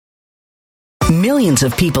Millions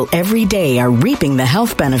of people every day are reaping the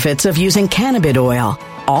health benefits of using cannabis oil,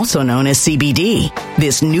 also known as CBD.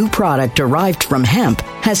 This new product derived from hemp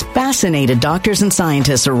has fascinated doctors and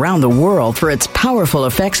scientists around the world for its powerful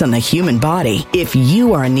effects on the human body. If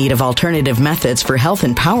you are in need of alternative methods for health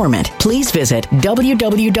empowerment, please visit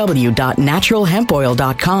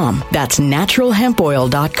www.naturalhempoil.com. That's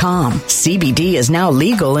naturalhempoil.com. CBD is now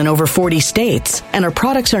legal in over 40 states, and our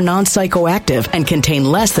products are non-psychoactive and contain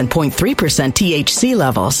less than 0.3% THC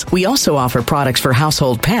levels. We also offer products for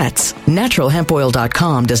household pets.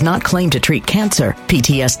 Naturalhempoil.com does not claim to treat cancer,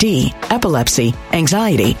 PTSD, epilepsy,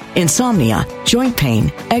 anxiety, insomnia, joint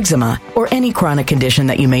pain, eczema, or any chronic condition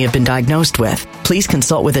that you may have been diagnosed with. Please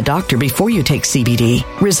consult with a doctor before you take CBD.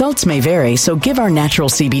 Results may vary, so give our natural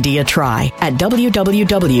CBD a try at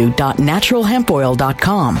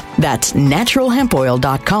www.naturalhempoil.com. That's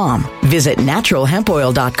naturalhempoil.com. Visit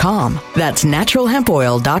naturalhempoil.com. That's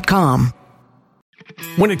naturalhempoil.com.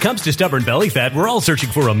 When it comes to stubborn belly fat, we're all searching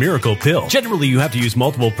for a miracle pill. Generally, you have to use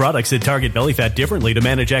multiple products that target belly fat differently to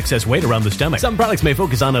manage excess weight around the stomach. Some products may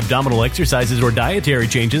focus on abdominal exercises or dietary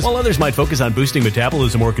changes, while others might focus on boosting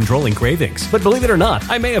metabolism or controlling cravings. But believe it or not,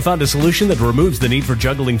 I may have found a solution that removes the need for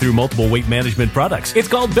juggling through multiple weight management products. It's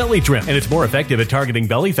called Belly Trim, and it's more effective at targeting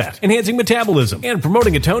belly fat, enhancing metabolism, and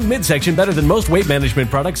promoting a toned midsection better than most weight management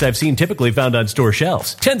products I've seen typically found on store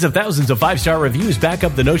shelves. Tens of thousands of 5-star reviews back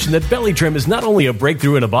up the notion that Belly Trim is not only a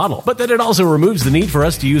breakthrough in a bottle, but that it also removes the need for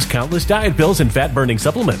us to use countless diet pills and fat-burning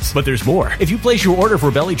supplements. But there's more. If you place your order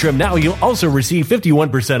for Belly Trim now, you'll also receive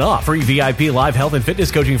 51% off, free VIP live health and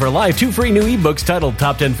fitness coaching for life, 2 free new ebooks titled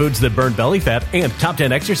Top 10 Foods That Burn Belly Fat and Top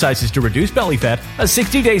 10 Exercises to Reduce Belly Fat, a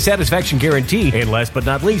 60-day satisfaction guarantee, and last but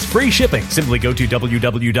not least, free shipping. Simply go to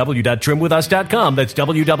www.trimwithus.com. That's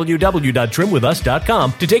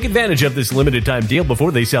www.trimwithus.com to take advantage of this limited time deal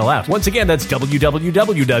before they sell out. Once again, that's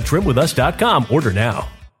www.trimwithus.com. Order now.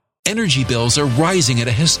 Energy bills are rising at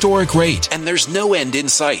a historic rate, and there's no end in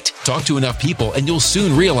sight. Talk to enough people, and you'll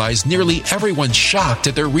soon realize nearly everyone's shocked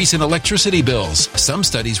at their recent electricity bills. Some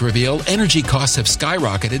studies reveal energy costs have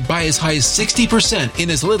skyrocketed by as high as 60%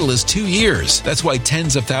 in as little as 2 years. That's why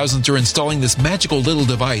tens of thousands are installing this magical little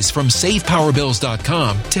device from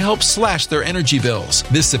SavePowerBills.com to help slash their energy bills.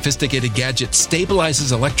 This sophisticated gadget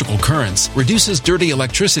stabilizes electrical currents, reduces dirty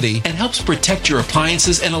electricity, and helps protect your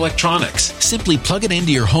appliances and electronics. Simply plug it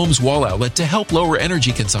into your home's wall outlet to help lower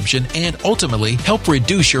energy consumption and ultimately help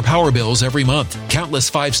reduce your power bills every month.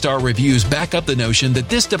 Countless 5-star reviews back up the notion that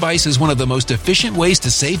this device is one of the most efficient ways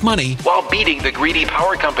to save money while beating the greedy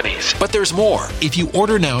power companies. But there's more. If you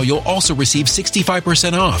order now, you'll also receive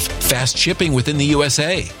 65% off, fast shipping within the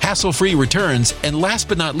USA, hassle-free returns, and last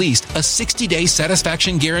but not least, a 60-day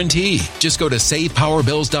satisfaction guarantee. Just go to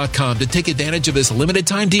SavePowerBills.com to take advantage of this limited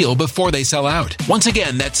time deal before they sell out. Once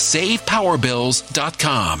again, that's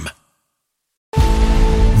SavePowerBills.com.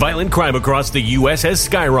 Violent crime across the U.S. has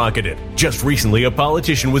skyrocketed. Just recently, a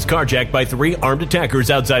politician was carjacked by 3 armed attackers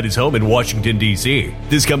outside his home in Washington, D.C.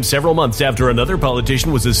 This comes several months after another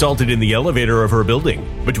politician was assaulted in the elevator of her building.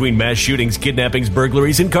 Between mass shootings, kidnappings,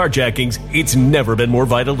 burglaries, and carjackings, it's never been more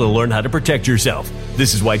vital to learn how to protect yourself.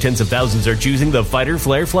 This is why tens of thousands are choosing the Fighter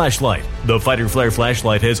Flare flashlight. The Fighter Flare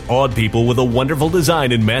flashlight has awed people with a wonderful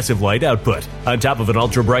design and massive light output. On top of an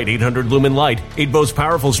ultra-bright 800-lumen light, it boasts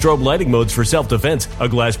powerful strobe lighting modes for self-defense, a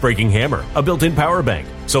glass-breaking hammer, a built-in power bank,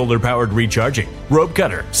 solar-powered recharging, rope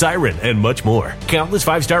cutter, siren, and much more. Countless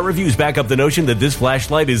 5-star reviews back up the notion that this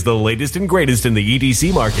flashlight is the latest and greatest in the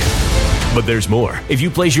EDC market. But there's more. If you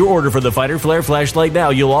place your order for the Fighter Flare flashlight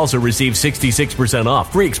now, you'll also receive 66%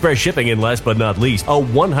 off, free express shipping, and last but not least, a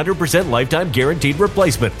 100% lifetime guaranteed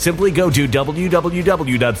replacement. Simply go to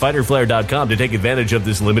www.fighterflare.com to take advantage of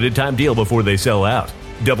this limited time deal before they sell out.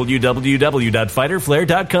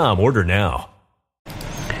 www.fighterflare.com. Order now.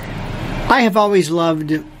 I've always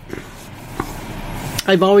loved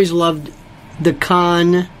the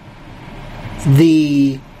con,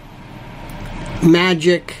 the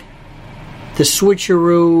magic, the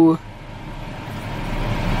switcheroo.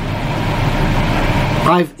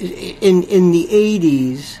 In the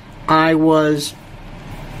 80s, I was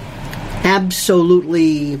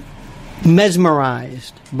absolutely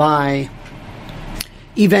mesmerized by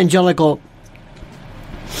evangelical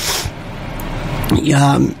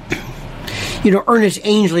Ernest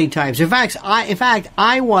Angley types. In fact,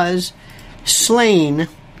 I was slain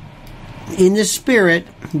in the spirit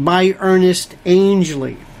by Ernest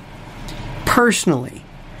Angley. Personally,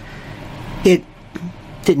 it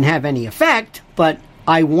didn't have any effect, but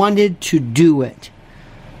I wanted to do it.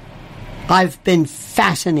 I've been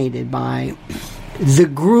fascinated by the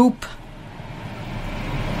group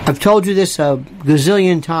I've told you this a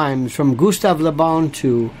gazillion times, from Gustave Le Bon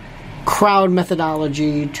to crowd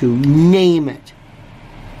methodology to name it.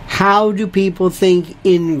 How do people think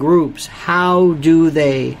in groups? How are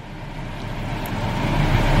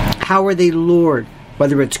they lured?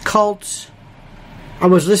 Whether it's cults. I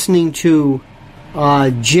was listening to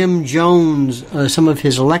Jim Jones, some of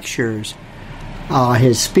his lectures,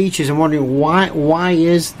 his speeches, and wondering why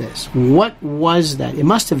is this? What was that? It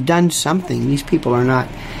must have done something. These people are not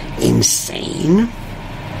insane.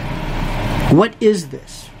 What is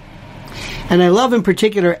this? And I love, in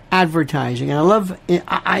particular, advertising. And I love.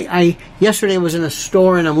 I yesterday I was in a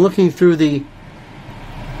store and I'm looking through the.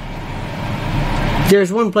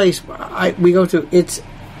 There's one place we go to. It's,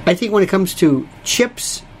 I think, when it comes to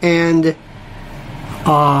chips and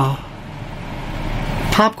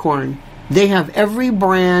popcorn, they have every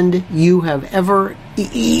brand you have ever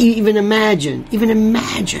even imagined.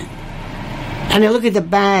 And I look at the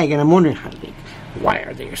bag and I'm wondering, why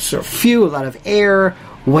are there so few? A lot of air.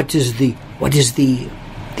 What is the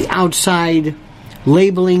outside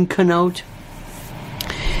labeling connote?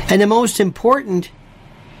 And the most important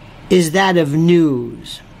is that of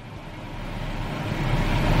news.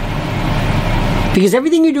 Because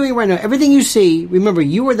everything you're doing right now, everything you see, remember,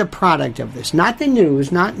 you are the product of this, not the news,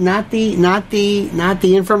 not the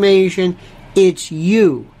information. It's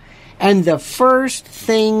you. And the first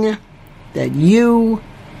thing that you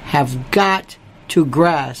have got to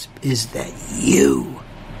grasp is that you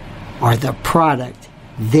are the product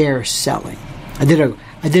they're selling. I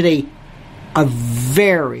did a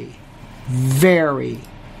very, very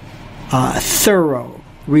thorough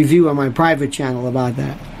review on my private channel about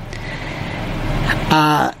that.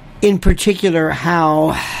 In particular,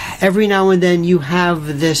 how every now and then you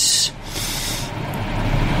have this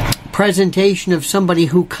presentation of somebody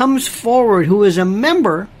who comes forward who is a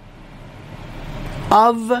member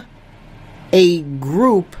of a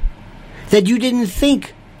group that you didn't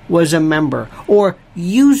think was a member or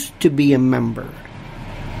used to be a member,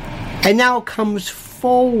 and now comes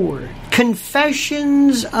forward.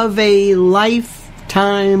 Confessions of a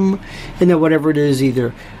lifetime, whatever it is,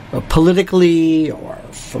 either politically or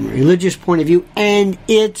from a religious point of view, and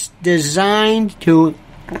it's designed to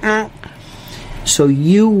so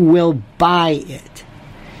you will buy it,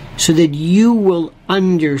 so that you will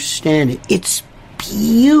understand it. It's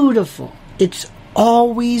beautiful. It's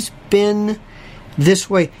always been this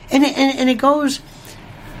way. And it goes...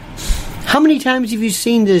 How many times have you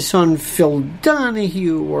seen this on Phil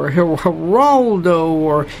Donahue or Geraldo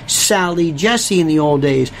or Sally Jesse in the old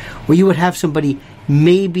days, where you would have somebody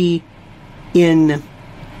maybe in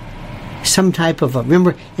some type of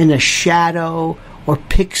remember, in a shadow or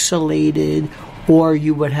pixelated, or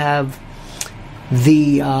you would have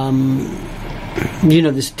the,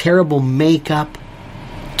 this terrible makeup.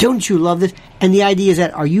 Don't you love this? And the idea is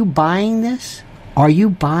that, are you buying this? Are you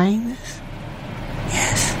buying this?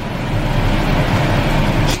 Yes.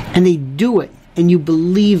 And they do it, and you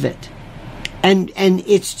believe it. And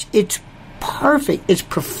it's perfect. It's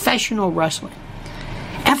professional wrestling.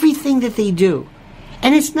 Everything that they do.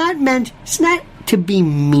 And it's not to be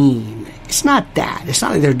mean. It's not that. It's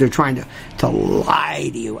not like they're trying to lie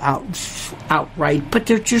to you outright, but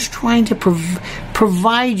they're just trying to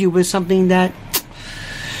provide you with something that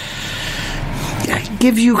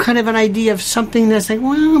gives you kind of an idea of something that's like,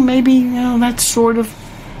 well, maybe, that's sort of...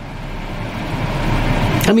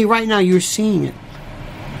 I mean, right now you're seeing it.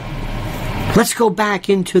 Let's go back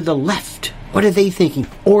into the left. What are they thinking?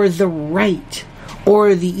 Or the right?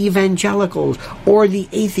 Or the evangelicals? Or the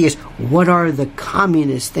atheists? What are the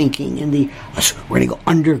communists thinking? And we're going to go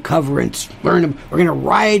undercover and learn them. We're going to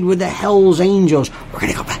ride with the Hell's Angels. We're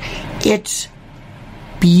going to go back. It's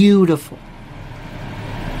beautiful.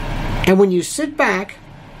 And when you sit back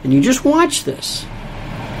and you just watch this,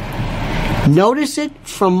 notice it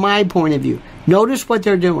from my point of view. Notice what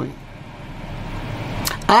they're doing.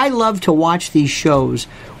 I love to watch these shows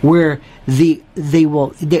where there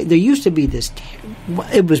used to be this,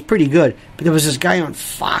 it was pretty good, but there was this guy on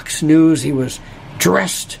Fox News. He was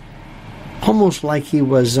dressed almost like he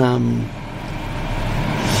was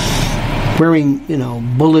wearing,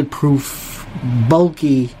 bulletproof,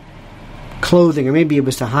 bulky clothing, or maybe it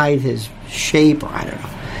was to hide his shape, or I don't know.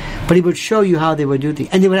 But he would show you how they would do things,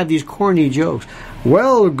 and they would have these corny jokes.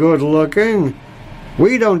 Well, good looking.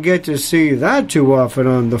 We don't get to see that too often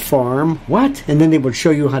on the farm. What? And then they would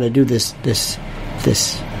show you how to do this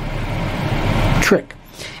trick.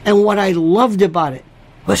 And what I loved about it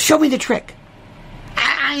was, show me the trick.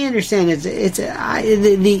 I understand I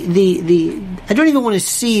don't even want to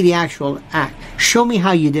see the actual act. Show me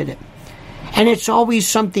how you did it. And it's always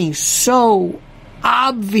something so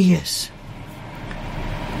obvious.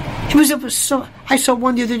 It was so. I saw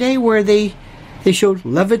one the other day where they showed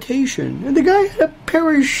levitation, and the guy had a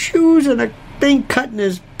pair of shoes and a thing cut in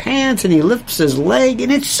his pants, and he lifts his leg,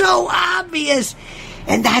 and it's so obvious.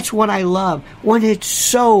 And that's what I love, when it's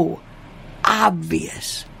so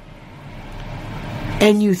obvious.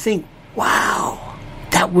 And you think, wow,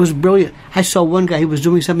 that was brilliant. I saw one guy, he was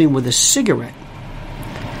doing something with a cigarette.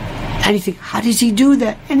 And you think, how does he do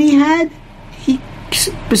that? And he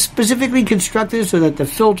specifically constructed it so that the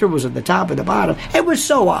filter was at the top and the bottom. It was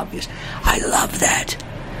so obvious. I love that.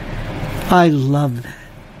 I love that.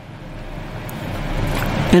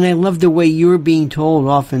 And I love the way you're being told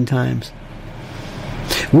oftentimes.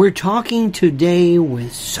 We're talking today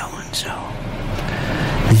with so-and-so.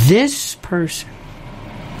 This person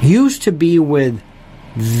used to be with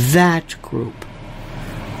that group.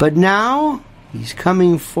 But now he's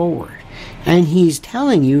coming forward and he's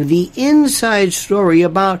telling you the inside story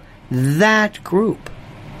about that group.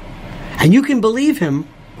 And you can believe him.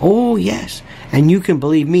 Oh, yes. And you can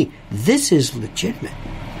believe me. This is legitimate.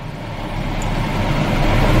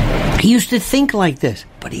 He used to think like this,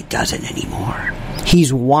 but he doesn't anymore.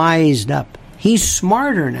 He's wised up. He's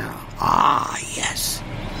smarter now. Ah, yes.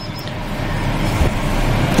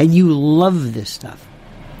 And you love this stuff.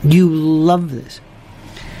 You love this.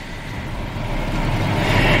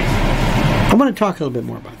 I want to talk a little bit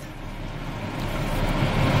more about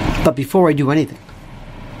that. But before I do anything,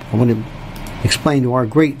 I want to explain to our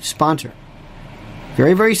great sponsor.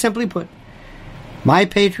 Very, very simply put, My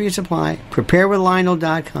Patriot Supply,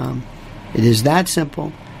 preparewithlionel.com. It is that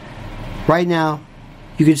simple. Right now,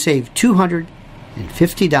 you can save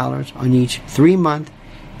 $250 on each 3-month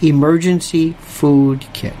emergency food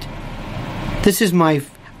kit. This is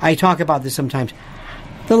I talk about this sometimes.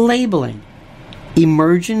 The labeling.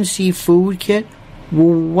 Emergency food kit?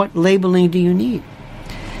 Well, what labeling do you need?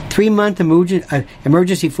 3-month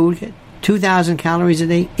emergency food kit, 2,000 calories a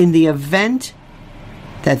day, in the event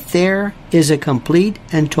that there is a complete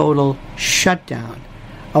and total shutdown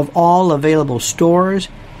of all available stores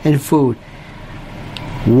and food.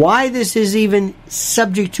 Why this is even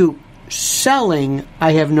subject to selling,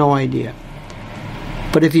 I have no idea.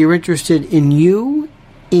 But if you're interested in you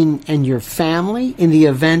and your family in the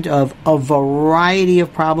event of a variety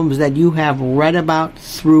of problems that you have read about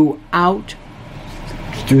through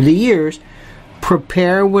the years,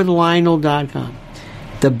 preparewithlionel.com.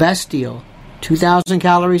 The best deal, 2,000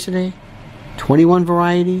 calories a day, 21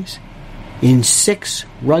 varieties, in 6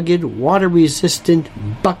 rugged, water-resistant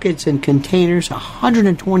buckets and containers,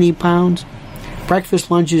 120 pounds, breakfast,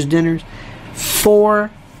 lunches, dinners,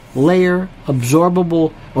 4-layer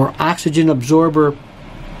absorbable or oxygen absorber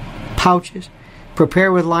pouches.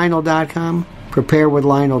 Preparewithlionel.com,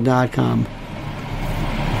 preparewithlionel.com.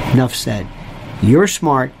 Enough said. You're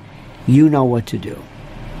smart. You know what to do.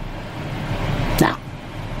 Now,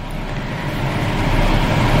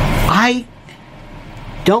 I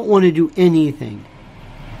don't want to do anything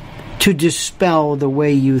to dispel the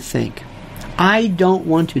way you think. I don't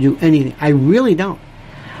want to do anything. I really don't.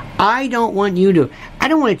 I don't want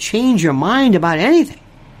to change your mind about anything.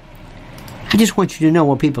 I just want you to know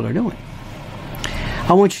what people are doing.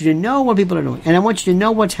 I want you to know what people are doing. And I want you to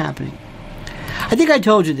know what's happening. I think I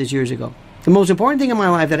told you this years ago. The most important thing in my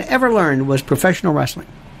life that I ever learned was professional wrestling.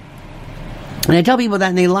 And I tell people that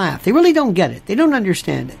and they laugh. They really don't get it. They don't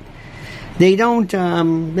understand it. They don't,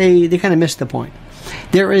 they kind of miss the point.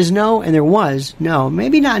 Maybe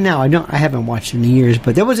not now, I haven't watched in years,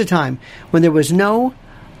 but there was a time when there was no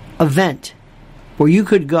event where you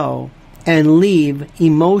could go and leave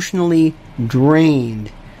emotionally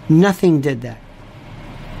drained. Nothing did that.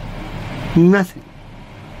 Nothing.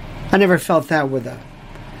 I never felt that with a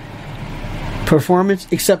performance,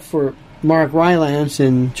 except for Mark Rylance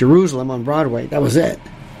in Jerusalem on Broadway. That was it.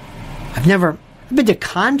 I've been to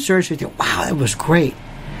concerts with you. Wow, that was great.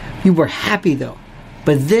 You were happy though.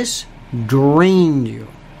 But this drained you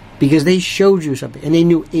because they showed you something and they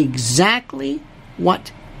knew exactly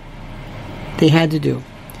what they had to do.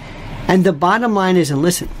 And the bottom line is, and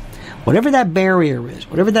listen, whatever that barrier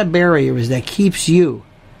is that keeps you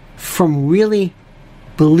from really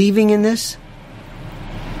believing in this,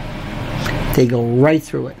 they go right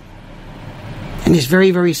through it. And it's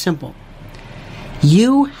very, very simple.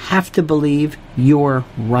 You have to believe you're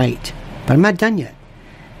right. But I'm not done yet.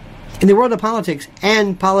 In the world of politics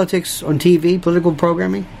and politics on TV, political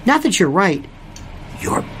programming, not that you're right,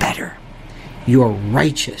 you're better. You're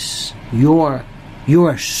righteous. You're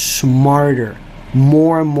smarter,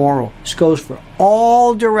 more moral. This goes for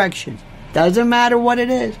all directions. Doesn't matter what it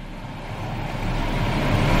is.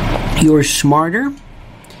 You're smarter.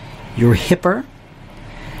 You're hipper.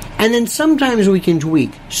 And then sometimes we can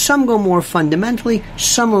tweak. Some go more fundamentally.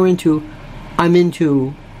 Some are I'm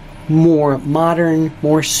into more modern,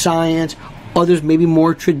 more science. Others maybe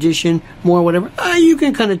more tradition, more whatever. You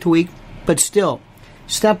can kind of tweak. But still,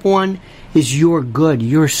 step one is you're good,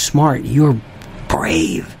 you're smart, you're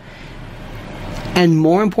brave. And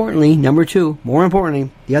more importantly, number two,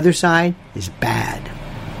 the other side is bad.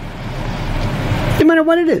 No matter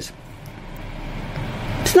what it is.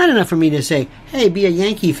 It's not enough for me to say, hey, be a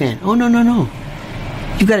Yankee fan. Oh, no.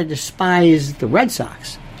 You've got to despise the Red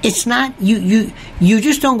Sox. It's not, you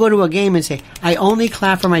just don't go to a game and say, I only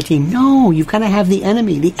clap for my team. No, you've got to have the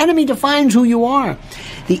enemy. The enemy defines who you are.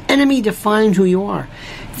 The enemy defines who you are.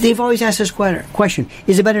 They've always asked this question,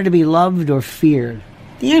 is it better to be loved or feared?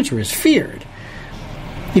 The answer is feared.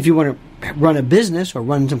 If you want to run a business or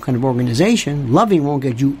run some kind of organization, loving won't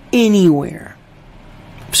get you anywhere.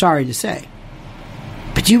 I'm sorry to say.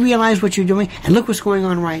 But do you realize what you're doing? And look what's going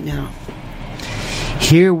on right now.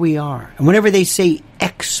 Here we are. And whenever they say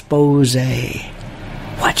expose,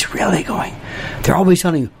 what's really going? They're always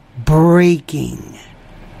telling you, breaking.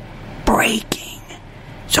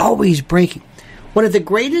 It's always breaking. One of the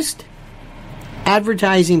greatest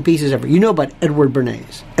advertising pieces ever. You know about Edward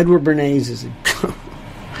Bernays. Edward Bernays is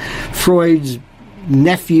Freud's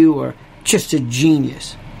nephew, or just a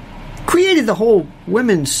genius. Created the whole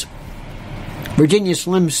women's Virginia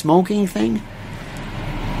Slim smoking thing.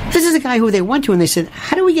 This is a guy who they went to and they said,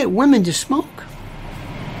 how do we get women to smoke?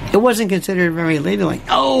 It wasn't considered very ladylike.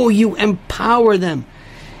 Oh, you empower them.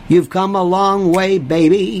 You've come a long way,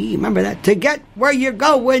 baby. Remember that? To get where you're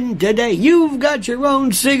going today. You've got your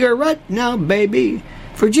own cigarette now, baby.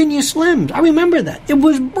 Virginia Slims. I remember that. It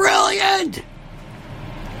was brilliant.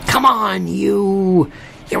 Come on, you're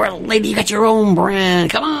a lady. You got your own brand.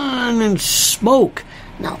 Come on and smoke.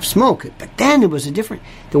 Now, smoke it. But then it was the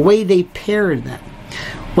way they paired that.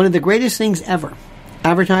 One of the greatest things ever,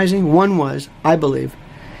 advertising, one was, I believe,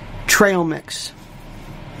 trail mix.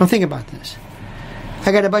 Now think about this.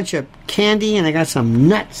 I got a bunch of candy and I got some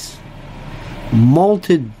nuts.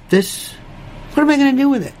 Malted this. What am I going to do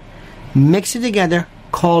with it? Mix it together,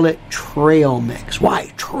 call it trail mix.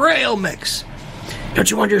 Why? Trail mix. Don't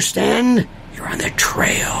you understand? You're on the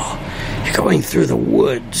trail. You're going through the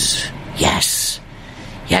woods. Yes,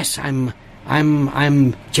 I'm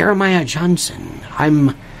Jeremiah Johnson.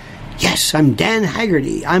 I'm Dan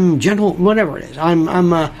Haggerty. I'm Gentle, whatever it is.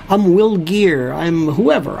 I'm Will Gear. I'm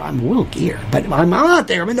whoever. I'm Will Gear. But I'm out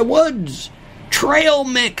there. I'm in the woods. Trail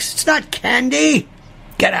mix. It's not candy.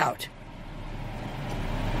 Get out.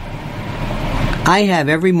 I have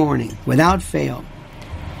every morning, without fail,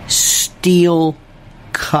 steel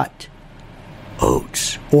cut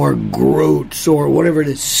oats or groats or whatever it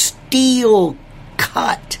is. Steel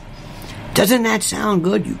cut. Doesn't that sound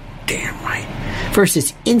good? You damn right. First,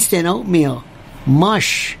 it's instant oatmeal,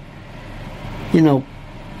 mush. Not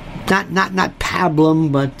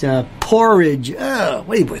pablum, but porridge. What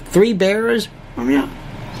do you put? 3 Bears? Oh, yeah.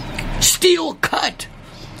 Steel cut.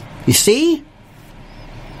 You see?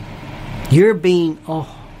 You're being.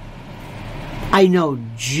 I know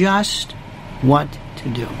just what to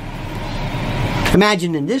do.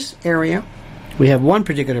 Imagine in this area, we have one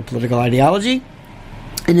particular political ideology.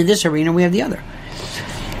 And in this arena, we have the other.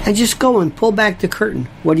 And just go and pull back the curtain.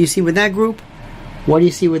 What do you see with that group? What do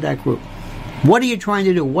you see with that group? What are you trying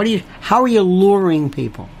to do? How are you luring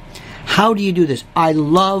people? How do you do this? I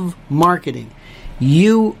love marketing.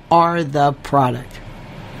 You are the product.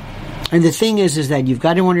 And the thing is that you've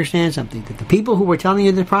got to understand something. That the people who are telling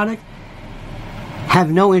you the product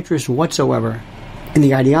have no interest whatsoever in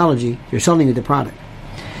the ideology. They're selling you the product.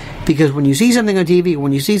 Because when you see something on TV,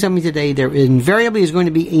 when you see something today, there invariably is going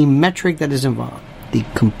to be a metric that is involved. The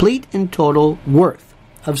complete and total worth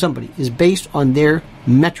of somebody is based on their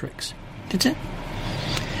metrics. That's it.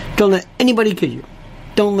 Don't let anybody kid you.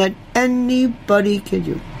 Don't let anybody kid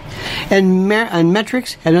you. And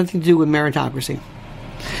metrics have nothing to do with meritocracy.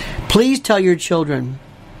 Please tell your children,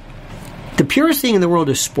 the purest thing in the world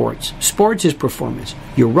is sports. Sports is performance.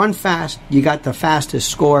 You run fast, you got the fastest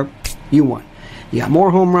score, you won. You got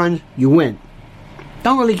more home runs, you win.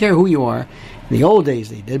 Don't really care who you are. In the old days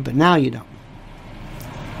they did, but now you don't.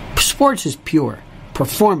 Sports is pure.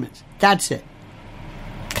 Performance. That's it.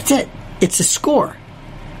 That's it. It's a score.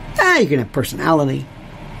 You can have personality,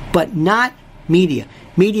 but not media.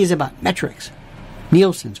 Media is about metrics.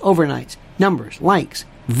 Nielsen's, overnights, numbers, likes,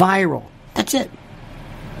 viral. That's it.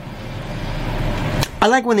 I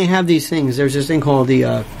like when they have these things. There's this thing called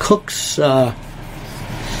the Cook's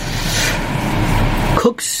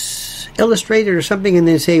Illustrated or something, and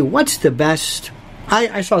they say, what's the best?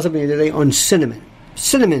 I saw something the other day on cinnamon.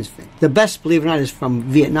 cinnamon, the best, believe it or not, is from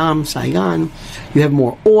Vietnam, Saigon. You have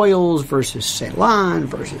more oils versus Ceylon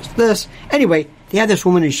versus this. Anyway, they have this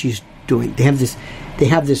woman and she's doing, they have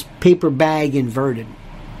this paper bag inverted.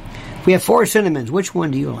 We have 4 cinnamons. Which one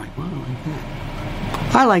do you like? Well, I like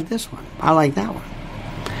that. I like this one. I like that one.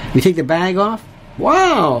 We take the bag off.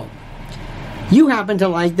 Wow! You happen to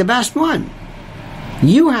like the best one.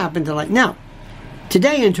 You happen to like... Now,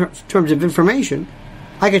 today in terms of information,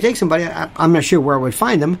 I could take somebody, I'm not sure where I would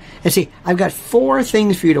find them, and say, I've got 4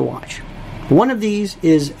 things for you to watch. One of these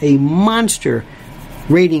is a monster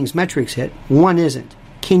ratings metrics hit. One isn't.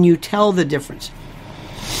 Can you tell the difference?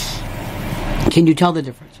 Can you tell the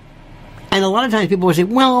difference? And a lot of times people will say,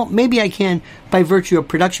 well, maybe I can by virtue of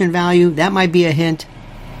production value. That might be a hint.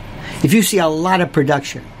 If you see a lot of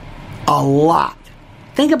production, a lot,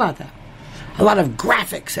 think about that. A lot of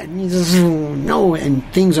graphics and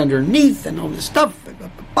things underneath and all this stuff.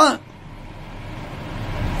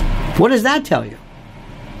 What does that tell you?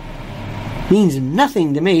 Means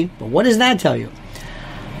nothing to me, but what does that tell you?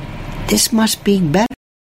 This must be better.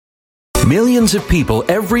 Millions of people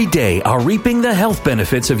every day are reaping the health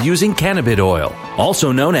benefits of using cannabis oil,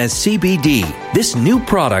 also known as CBD. This new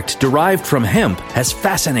product derived from hemp has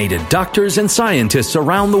fascinated doctors and scientists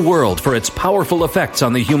around the world for its powerful effects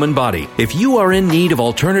on the human body. If you are in need of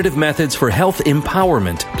alternative methods for health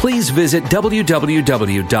empowerment, please visit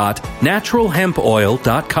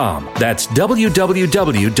www.naturalhempoil.com. That's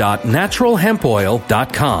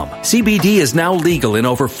www.naturalhempoil.com. CBD is now legal in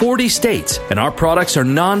over 40 states, and our products are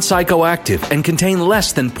non-psychoactive and contain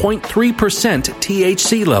less than 0.3%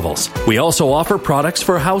 THC levels. We also offer products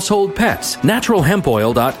for household pets.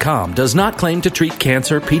 NaturalHempOil.com does not claim to treat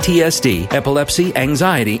cancer, PTSD, epilepsy,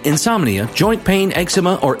 anxiety, insomnia, joint pain,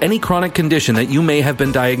 eczema, or any chronic condition that you may have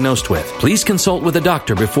been diagnosed with. Please consult with a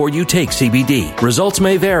doctor before you take CBD. Results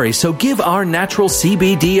may vary, so give our natural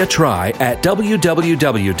CBD a try at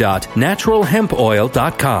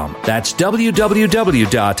www.naturalhempoil.com. That's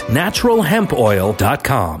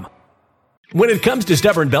www.naturalhempoil.com. When it comes to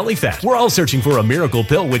stubborn belly fat, we're all searching for a miracle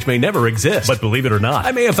pill which may never exist. But believe it or not,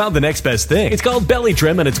 I may have found the next best thing. It's called Belly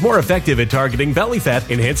Trim, and it's more effective at targeting belly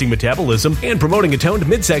fat, enhancing metabolism, and promoting a toned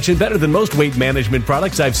midsection better than most weight management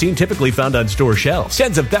products I've seen typically found on store shelves.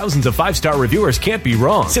 Tens of thousands of 5-star reviewers can't be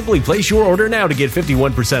wrong. Simply place your order now to get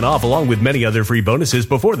 51% off along with many other free bonuses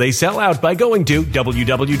before they sell out by going to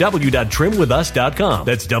www.trimwithus.com.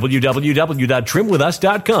 That's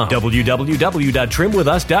www.trimwithus.com.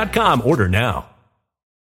 www.trimwithus.com. Order now.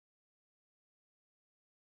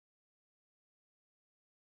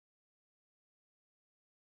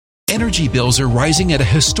 Energy bills are rising at a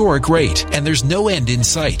historic rate, and there's no end in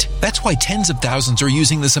sight. That's why tens of thousands are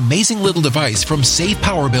using this amazing little device from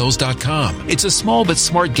SavePowerBills.com. It's a small but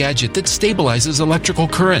smart gadget that stabilizes electrical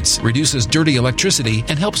currents, reduces dirty electricity,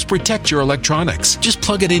 and helps protect your electronics. Just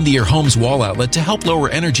plug it into your home's wall outlet to help lower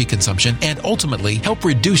energy consumption and ultimately help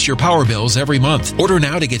reduce your power bills every month. Order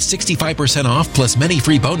now to get 65% off plus many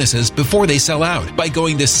free bonuses before they sell out by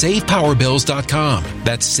going to SavePowerBills.com.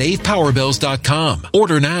 That's SavePowerBills.com.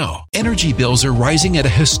 Order now. Energy bills are rising at a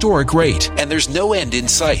historic rate, and there's no end in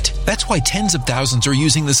sight. That's why tens of thousands are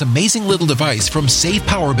using this amazing little device from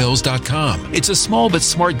SavePowerBills.com. It's a small but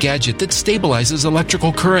smart gadget that stabilizes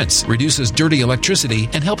electrical currents, reduces dirty electricity,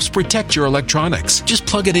 and helps protect your electronics. Just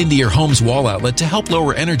plug it into your home's wall outlet to help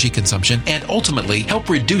lower energy consumption and ultimately help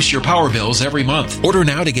reduce your power bills every month. Order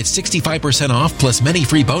now to get 65% off plus many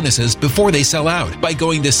free bonuses before they sell out by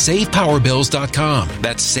going to SavePowerBills.com.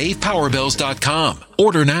 That's SavePowerBills.com.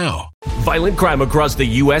 Order now. Violent crime across the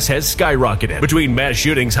U.S. has skyrocketed. Between mass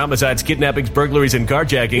shootings, homicides, kidnappings, burglaries, and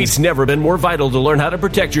carjackings, it's never been more vital to learn how to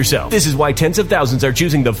protect yourself. This is why tens of thousands are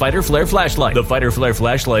choosing the Fighter Flare flashlight. The Fighter Flare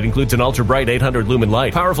flashlight includes an ultra-bright 800-lumen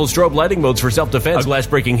light, powerful strobe lighting modes for self-defense, a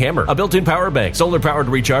glass-breaking hammer, a built-in power bank, solar-powered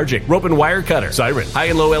recharging, rope and wire cutter, siren, high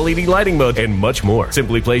and low LED lighting mode, and much more.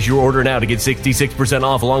 Simply place your order now to get 66%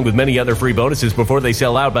 off along with many other free bonuses before they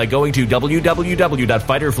sell out by going to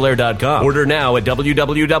www.fighterflare.com. Order now at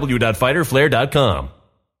www.fighterflare.com.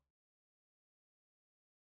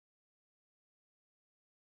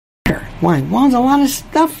 Why? Well, there's a lot of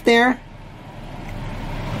stuff there.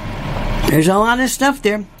 There's a lot of stuff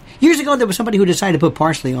there. Years ago, there was somebody who decided to put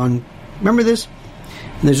parsley on. Remember this?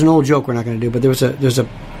 And there's an old joke we're not going to do, but there's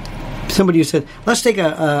somebody who said, "Let's take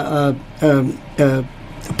a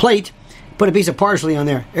plate, put a piece of parsley on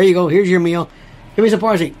there. There you go. Here's your meal. Here's a piece of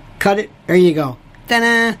parsley. Cut it. There you go.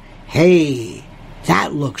 Ta-da! Hey."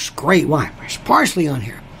 That looks great. Why? There's parsley on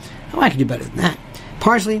here. Oh, I can do better than that.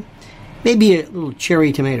 Parsley, maybe a little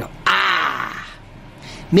cherry tomato.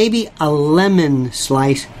 Maybe a lemon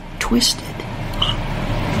slice twisted.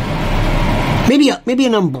 Maybe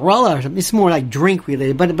an umbrella or something. It's more like drink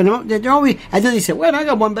related, but they're always. And then they say, "Well, I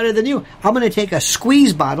got one better than you. I'm going to take a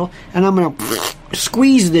squeeze bottle and I'm going to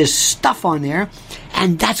squeeze this stuff on there,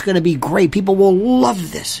 and that's going to be great. People will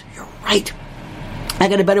love this." You're right. I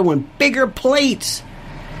got a better one. Bigger plates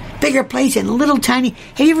and little tiny.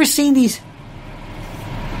 Have you ever seen these?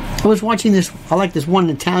 I was watching this. I like this one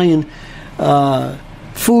Italian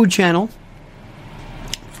food channel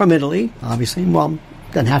from Italy, obviously. Well,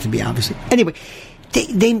 doesn't have to be, obviously. Anyway,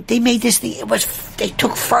 they made this thing. They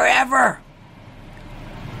took forever.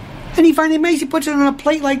 And he finally makes, he puts it on a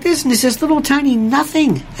plate like this, and it's this little tiny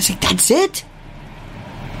nothing. I was like, that's it?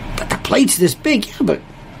 But the plate's this big. Yeah,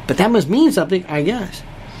 but that must mean something, I guess.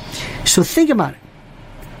 So think about it.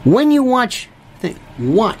 When you watch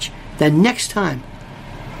the next time.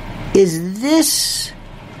 Is this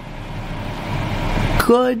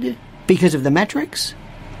good because of the metrics?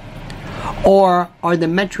 Or are the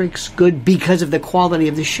metrics good because of the quality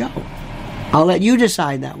of the show? I'll let you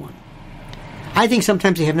decide that one. I think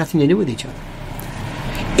sometimes they have nothing to do with each other.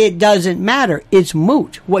 It doesn't matter. It's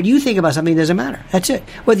moot. What you think about something doesn't matter. That's it.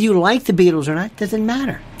 Whether you like the Beatles or not, doesn't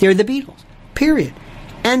matter. They're the Beatles. Period.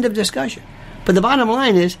 End of discussion. But the bottom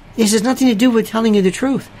line is, this has nothing to do with telling you the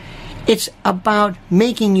truth. It's about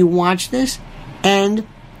making you watch this and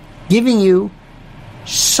giving you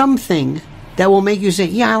something that will make you say,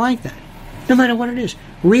 yeah, I like that. No matter what it is.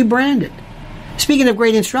 Rebrand it. Speaking of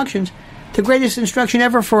great instructions, the greatest instruction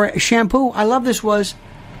ever for shampoo, I love this, was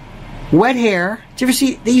wet hair. Did you ever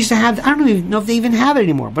see, they used to have, I don't even know if they even have it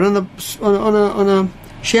anymore, but on a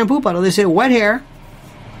shampoo bottle, they say wet hair,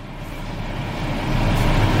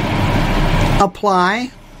 apply,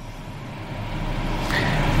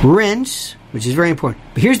 rinse, which is very important.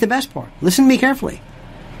 But here's the best part. Listen to me carefully.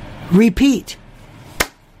 Repeat.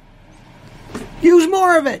 Use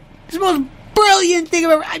more of it. It's the most brilliant thing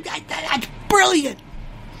I've ever... That's brilliant.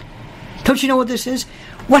 Don't you know what this is?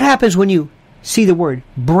 What happens when you see the word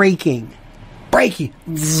breaking? Breaking.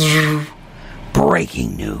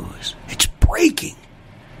 Breaking news. It's breaking.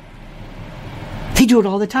 They do it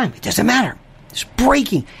all the time. It doesn't matter. It's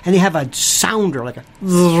breaking. And they have a sounder, like a...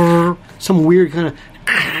 some weird kind of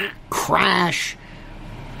crash.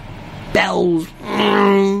 Bells.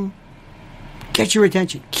 Get your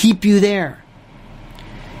attention. Keep you there.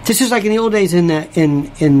 This is like in the old days in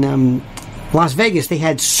Las Vegas. They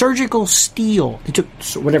had surgical steel. They took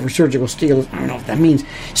whatever surgical steel is. I don't know what that means.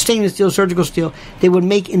 Stainless steel, surgical steel. They would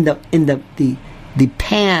make in the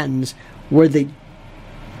pans where the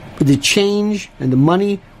change and the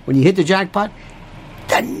money, when you hit the jackpot,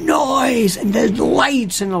 the noise and the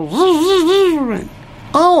lights and the...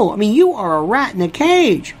 Oh, I mean, you are a rat in a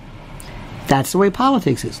cage. That's the way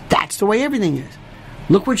politics is. That's the way everything is.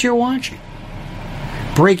 Look what you're watching.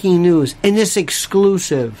 Breaking news in this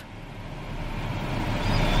exclusive.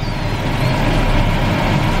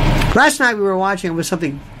 Last night we were watching, it was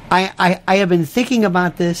something, I have been thinking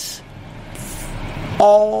about this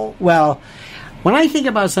when I think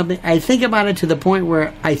about something, I think about it to the point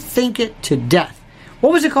where I think it to death.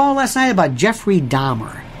 What was it called last night about Jeffrey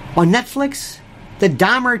Dahmer? On Netflix? The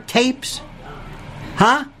Dahmer tapes?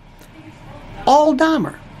 Huh? All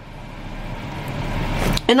Dahmer.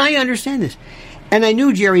 And I understand this. And I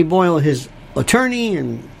knew Jerry Boyle, his attorney,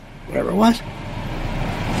 and whatever it was.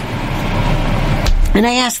 And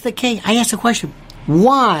I asked the question,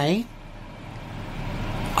 why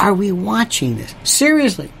are we watching this?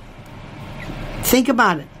 Seriously. Think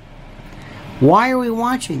about it. Why are we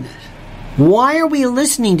watching this? Why are we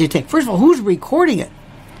listening to tape? First of all, who's recording it?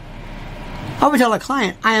 I would tell a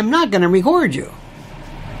client, I am not going to record you.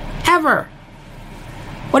 Ever.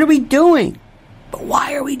 What are we doing? But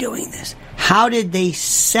why are we doing this? How did they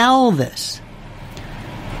sell this?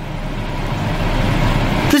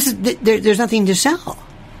 There's nothing to sell.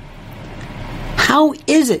 How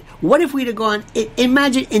is it? What if we'd have gone...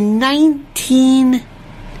 Imagine in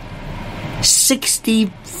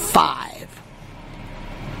 1965.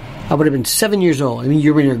 I would have been 7 years old. I mean,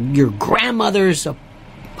 you're in your grandmother's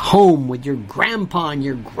home with your grandpa and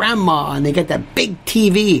your grandma, and they got that big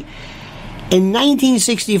TV. In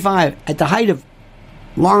 1965, at the height of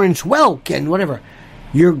Lawrence Welk and whatever,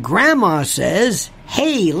 your grandma says,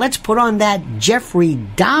 hey, let's put on that Jeffrey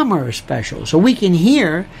Dahmer special so we can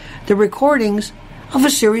hear the recordings of a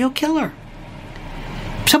serial killer.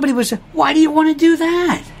 Somebody would say, why do you want to do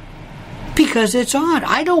that? Because it's odd.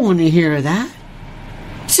 I don't want to hear that.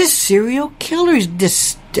 It's a serial killer. He's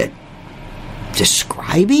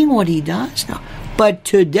describing what he does now. But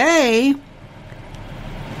today,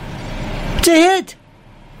 it's a hit.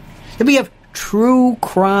 Then we have true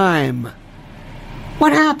crime.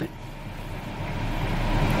 What happened?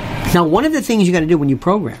 Now, one of the things you got to do when you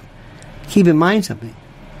program, keep in mind something.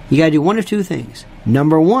 You got to do one of two things.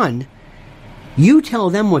 Number one, you tell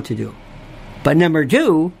them what to do. But number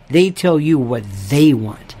two, they tell you what they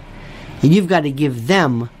want. And you've got to give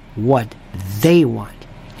them what they want.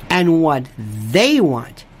 And what they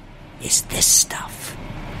want is this stuff.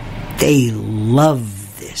 They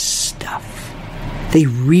love this stuff. They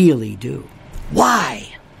really do. Why?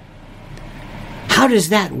 How does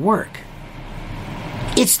that work?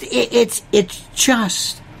 It's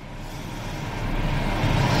just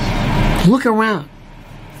look around.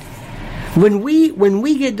 When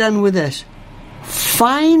we get done with this,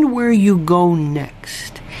 find where you go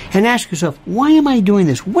next and ask yourself, why am I doing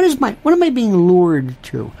this? What am I being lured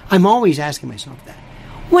to? I'm always asking myself that.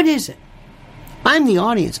 What is it? I'm the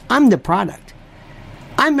audience. I'm the product.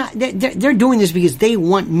 I'm not. They're doing this because they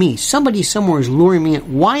want me. Somebody somewhere is luring me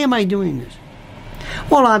in. Why am I doing this?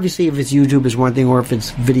 Well, obviously, if it's YouTube is one thing, or if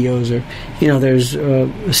it's videos, or there's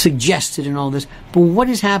suggested and all this. But what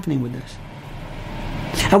is happening with this?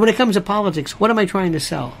 And when it comes to politics, what am I trying to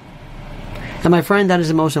sell? And my friend, that is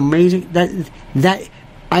the most amazing. That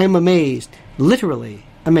I am amazed, literally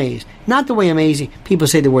amazed. Not the way amazing. People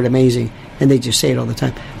say the word amazing, and they just say it all the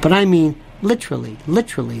time. But I mean, literally.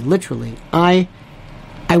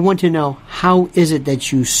 I want to know, how is it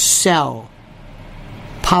that you sell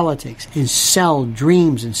politics and sell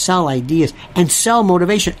dreams and sell ideas and sell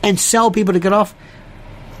motivation and sell people to get off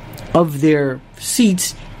of their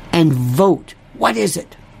seats and vote? What is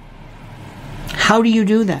it? How do you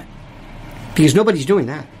do that? Because nobody's doing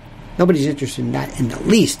that. Nobody's interested in that in the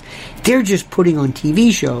least. They're just putting on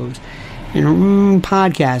TV shows and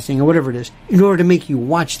podcasting or whatever it is in order to make you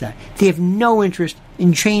watch that. They have no interest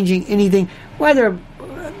in changing anything, whether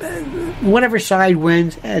whatever side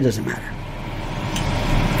wins, it doesn't matter.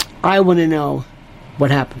 I want to know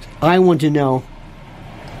what happens. I want to know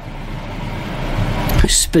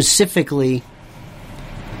specifically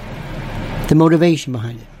the motivation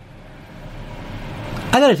behind it.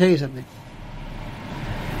 I got to tell you something,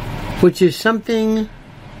 which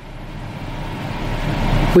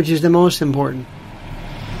is the most important.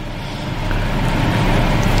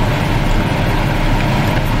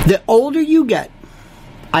 The older you get,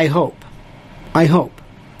 I hope,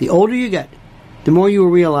 the older you get, the more you will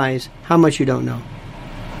realize how much you don't know.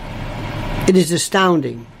 It is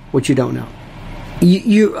astounding what you don't know.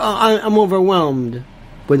 I'm overwhelmed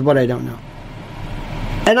with what I don't know.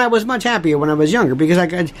 And I was much happier when I was younger because I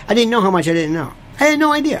didn't know how much I didn't know. I had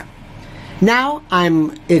no idea. Now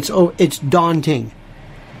it's daunting.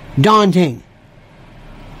 Daunting.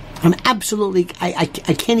 I'm absolutely, I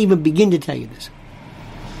can't even begin to tell you this.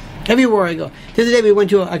 Everywhere I go. The other day we went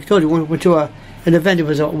to an event. It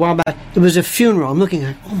was a while back. It was a funeral. I'm looking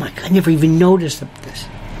at, oh my God, I never even noticed this.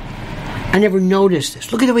 I never noticed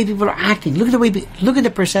this. Look at the way people are acting. Look at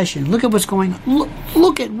the procession. Look at what's going on.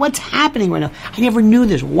 Look at what's happening right now. I never knew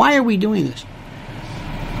this. Why are we doing this?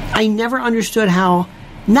 I never understood how,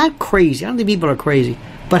 not crazy, I don't think people are crazy,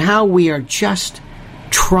 but how we are just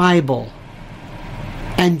tribal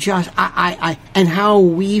and just, and how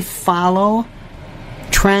we follow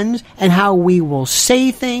trends and how we will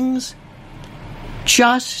say things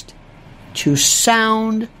just to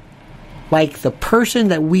sound like the person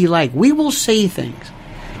that we like. We will say things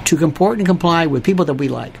to comport and comply with people that we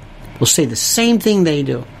like. We'll say the same thing they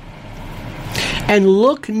do. And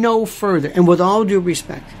look no further, and with all due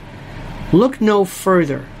respect, look no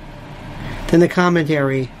further than the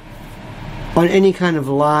commentary on any kind of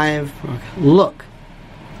live. Look.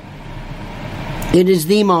 It is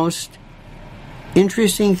the most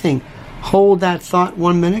interesting thing. Hold that thought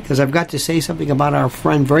 1 minute, because I've got to say something about our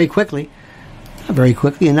friend very quickly. Not very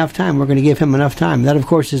quickly, enough time. We're going to give him enough time. That, of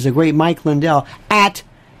course, is the great Mike Lindell at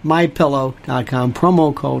MyPillow.com,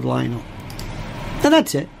 promo code Lionel. Now,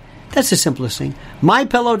 that's it. That's the simplest thing.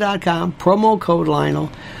 MyPillow.com, promo code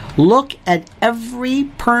Lionel. Look at every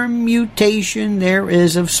permutation there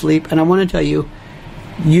is of sleep. And I want to tell you,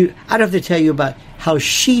 I'd have to tell you about how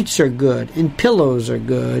sheets are good, and pillows are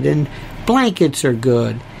good, and blankets are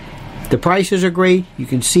good. The prices are great. You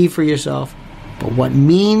can see for yourself. But what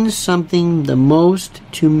means something the most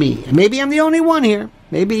to me, and maybe I'm the only one here,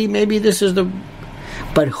 maybe this is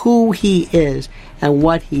but who he is and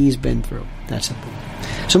what he's been through. That's simple.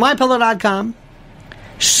 So MyPillow.com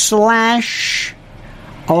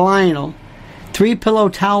 /Lionel. 3 pillow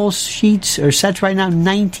towel sheets or sets right now,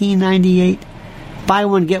 $19.98. Buy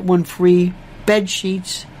one, get one free. Bed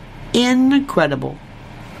sheets, incredible.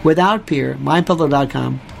 Without peer,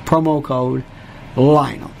 MyPillow.com, promo code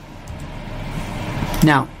Lionel.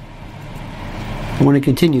 Now, I want to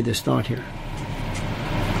continue this thought here.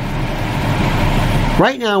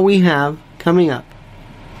 Right now we have coming up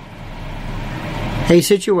a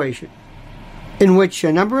situation in which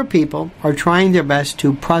a number of people are trying their best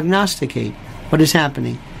to prognosticate what is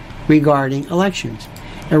happening regarding elections.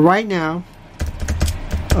 And right now,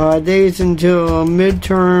 days until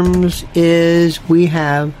midterms is, we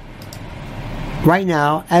have, right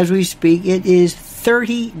now, as we speak, it is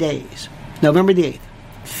 30 days. November the 8th.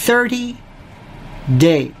 30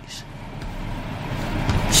 days.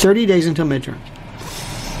 30 days until midterms.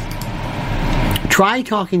 Try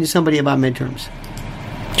talking to somebody about midterms.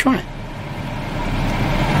 Try it.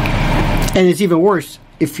 And it's even worse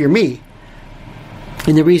if you're me.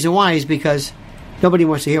 And the reason why is because nobody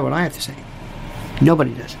wants to hear what I have to say.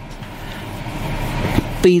 Nobody does.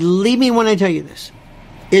 Believe me when I tell you this.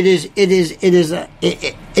 It is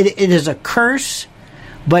a curse,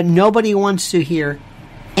 but nobody wants to hear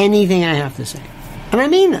anything I have to say. And I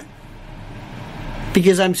mean that.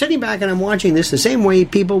 Because I'm sitting back and I'm watching this the same way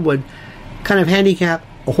people would kind of handicap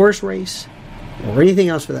a horse race or anything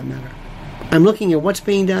else for that matter. I'm looking at what's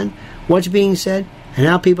being done, what's being said, and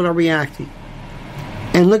how people are reacting.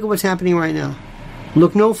 And look at what's happening right now.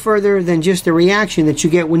 Look no further than just the reaction that you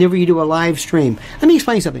get whenever you do a live stream. Let me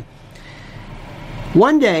explain something.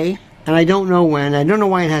 One day, and I don't know when, I don't know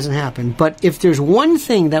why it hasn't happened, but if there's one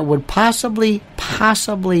thing that would possibly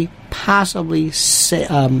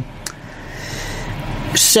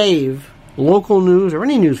save local news, or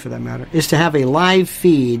any news for that matter, is to have a live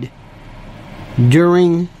feed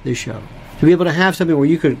during the show. To be able to have something where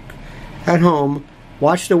you could, at home,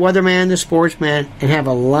 watch the weatherman, the sportsman, and have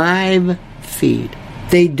a live feed.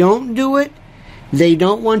 They don't do it. They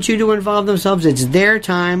don't want you to involve themselves. It's their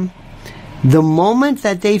time. The moment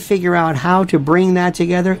that they figure out how to bring that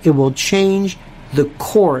together, it will change the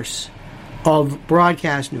course of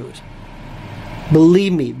broadcast news.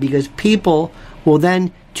 Believe me, because people will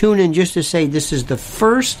then tune in just to say this is the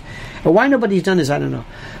first, or why nobody's done this, I don't know.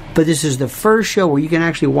 But this is the first show where you can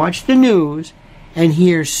actually watch the news and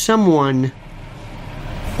hear someone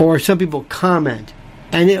or some people comment.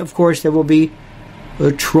 And of course there will be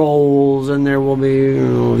trolls and there will be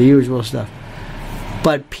the usual stuff.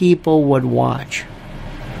 But people would watch.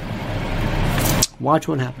 Watch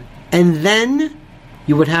what happened. And then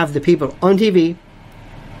you would have the people on TV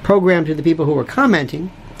programmed to the people who were commenting.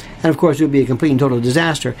 And of course it would be a complete and total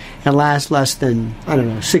disaster and last less than,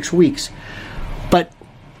 6 weeks. But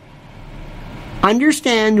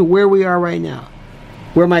understand where we are right now.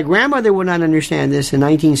 Where my grandmother would not understand this in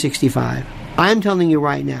 1965, I'm telling you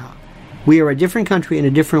right now, we are a different country in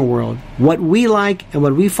a different world. What we like and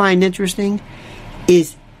what we find interesting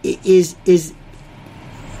is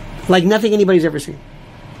like nothing anybody's ever seen.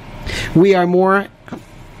 We are more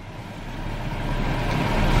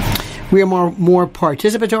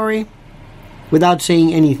participatory without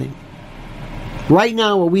saying anything. Right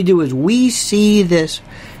now what we do is we see this.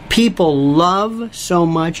 People love so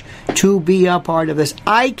much to be a part of this.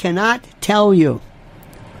 I cannot tell you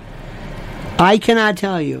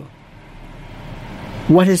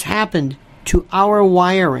what has happened to our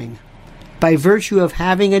wiring by virtue of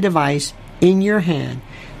having a device in your hand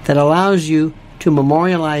that allows you to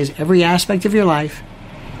memorialize every aspect of your life,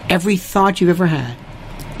 every thought you've ever had,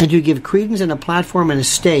 and to give credence and a platform and a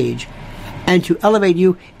stage, and to elevate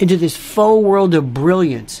you into this faux world of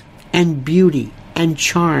brilliance and beauty and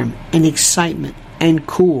charm and excitement and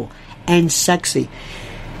cool and sexy.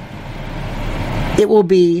 It will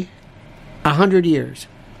be 100 years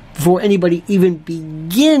before anybody even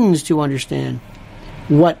begins to understand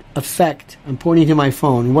what effect, I'm pointing to my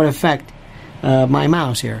phone, what effect my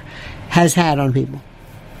mouse here has had on people.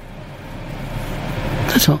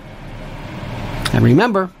 That's all. And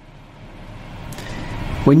remember,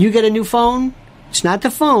 when you get a new phone, it's not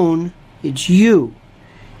the phone, it's you.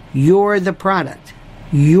 You're the product.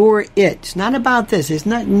 You're it. It's not about this. It's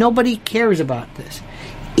not. Nobody cares about this.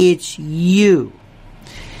 It's you.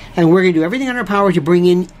 And we're going to do everything in our power to bring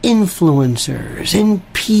in influencers and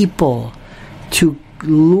people to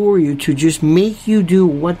lure you, to just make you do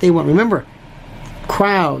what they want. Remember,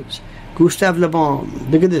 crowds, Gustave Le Bon,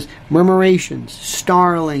 look at this, murmurations,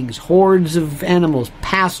 starlings, hordes of animals,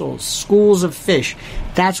 passels, schools of fish.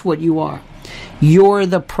 That's what you are. You're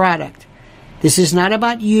the product. This is not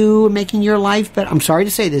about you making your life better. I'm sorry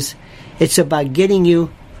to say this. It's about getting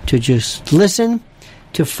you to just listen,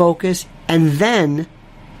 to focus, and then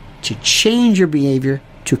to change your behavior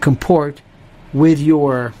to comport with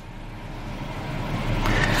your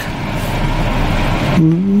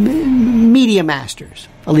media masters.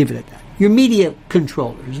 I'll leave it at that. Your media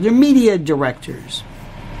controllers, your media directors,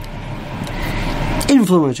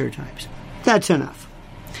 influencer types. That's enough.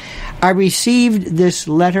 I received this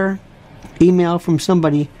letter email from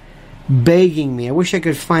somebody begging me. I wish I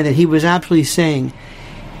could find it. He was absolutely saying,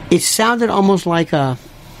 it sounded almost like a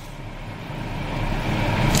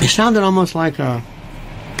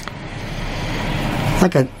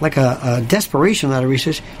desperation letter. He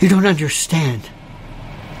says, you don't understand.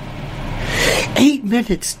 8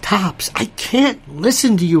 minutes tops. I can't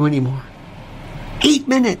listen to you anymore. 8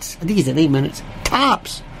 minutes. I think he said 8 minutes.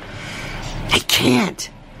 Tops. I can't.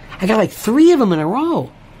 I got like 3 of them in a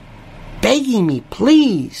row. Begging me,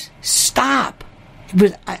 please, stop.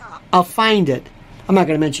 I'll find it. I'm not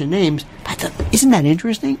going to mention names, but isn't that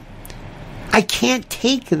interesting? I can't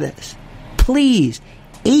take this. Please.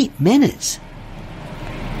 8 minutes.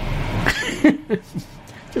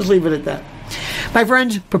 Just leave it at that. My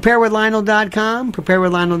friends, preparewithlionel.com,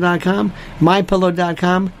 preparewithlionel.com,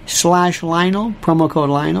 mypillow.com/Lionel, promo code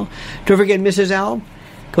Lionel. Don't forget Mrs. L.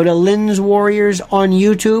 Go to Lynn's Warriors on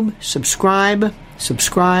YouTube. Subscribe,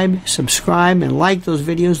 and like those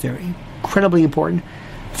videos. They're incredibly important.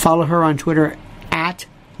 Follow her on Twitter at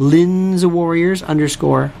Lynn's Warriors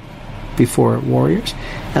 _ before Warriors.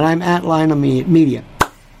 And I'm at Lionel Media.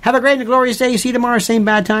 Have a great and glorious day. See you tomorrow, same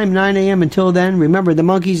bad time, 9 a.m. Until then, remember, the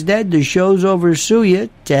monkey's dead. The show's over. Sue ya.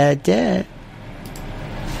 Ta-ta.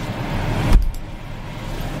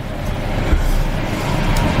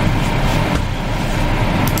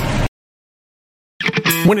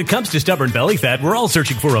 When it comes to stubborn belly fat, we're all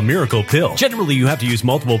searching for a miracle pill. Generally, you have to use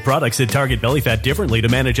multiple products that target belly fat differently to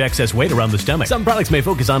manage excess weight around the stomach. Some products may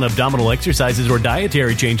focus on abdominal exercises or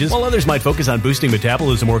dietary changes, while others might focus on boosting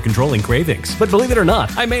metabolism or controlling cravings. But believe it or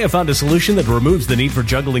not, I may have found a solution that removes the need for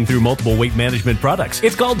juggling through multiple weight management products.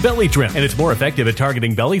 It's called Belly Trim, and it's more effective at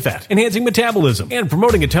targeting belly fat, enhancing metabolism, and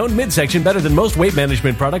promoting a toned midsection better than most weight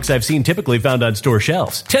management products I've seen typically found on store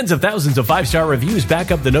shelves. Tens of thousands of 5-star reviews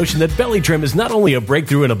back up the notion that Belly Trim is not only a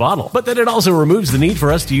breakthrough in a bottle, but that it also removes the need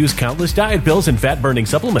for us to use countless diet pills and fat-burning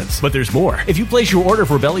supplements. But there's more. If you place your order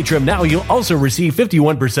for Belly Trim now, you'll also receive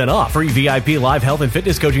 51% off, free VIP live health and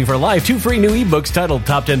fitness coaching for life, 2 free new ebooks titled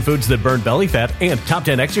Top 10 Foods That Burn Belly Fat and Top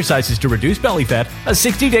 10 Exercises to Reduce Belly Fat, a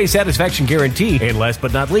 60-day satisfaction guarantee, and last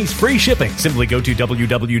but not least, free shipping. Simply go to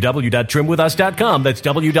www.trimwithus.com. That's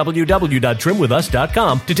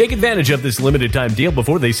www.trimwithus.com to take advantage of this limited time deal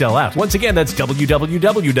before they sell out. Once again, that's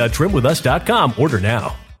www.trimwithus.com. Order now.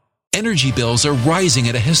 Energy bills are rising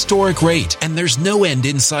at a historic rate, and there's no end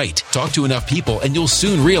in sight. Talk to enough people, and you'll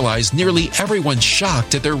soon realize nearly everyone's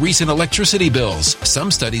shocked at their recent electricity bills.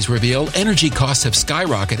 Some studies reveal energy costs have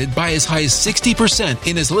skyrocketed by as high as 60%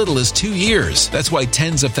 in as little as 2 years. That's why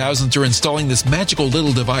tens of thousands are installing this magical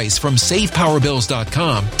little device from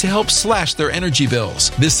SavePowerBills.com to help slash their energy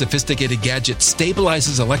bills. This sophisticated gadget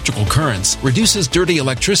stabilizes electrical currents, reduces dirty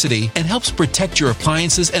electricity, and helps protect your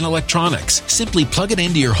appliances and electronics. Simply plug it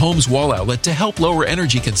into your home's wall outlet to help lower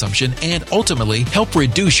energy consumption and ultimately help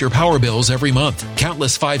reduce your power bills every month.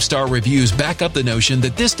 Countless 5-star reviews back up the notion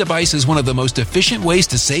that this device is one of the most efficient ways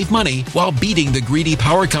to save money while beating the greedy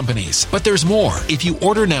power companies. But there's more. If you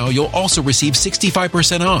order now, you'll also receive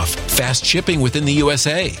 65% off, fast shipping within the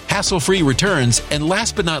USA, hassle-free returns, and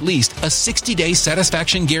last but not least, a 60-day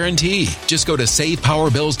satisfaction guarantee. Just go to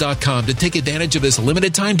SavePowerBills.com to take advantage of this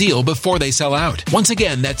limited time deal before they sell out. Once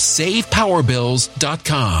again, that's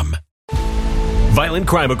SavePowerBills.com. Violent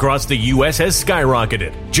crime across the U.S. has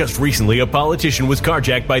skyrocketed. Just recently, a politician was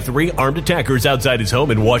carjacked by 3 armed attackers outside his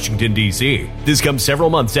home in Washington, D.C. This comes several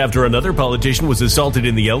months after another politician was assaulted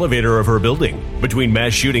in the elevator of her building. Between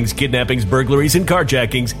mass shootings, kidnappings, burglaries, and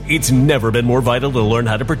carjackings, it's never been more vital to learn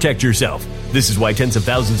how to protect yourself. This is why tens of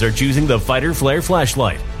thousands are choosing the Fighter Flare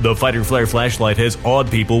flashlight. The Fighter Flare flashlight has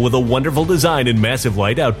awed people with a wonderful design and massive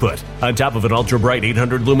light output. On top of an ultra-bright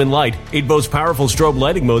 800-lumen light, it boasts powerful strobe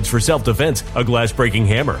lighting modes for self-defense, a glass-breaking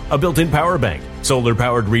hammer, a built-in power bank,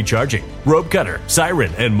 solar-powered recharging, rope cutter,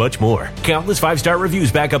 siren, and much more. Countless 5-star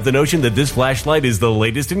reviews back up the notion that this flashlight is the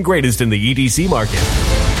latest and greatest in the EDC market.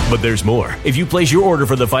 But there's more. If you place your order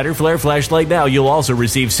for the Fighter Flare flashlight now, you'll also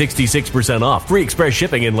receive 66% off, free express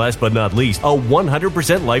shipping, and last but not least, a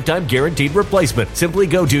 100% lifetime guaranteed replacement. Simply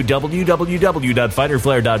go to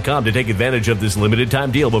www.fighterflare.com to take advantage of this limited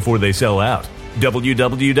time deal before they sell out.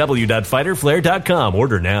 www.fighterflare.com.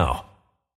 Order now.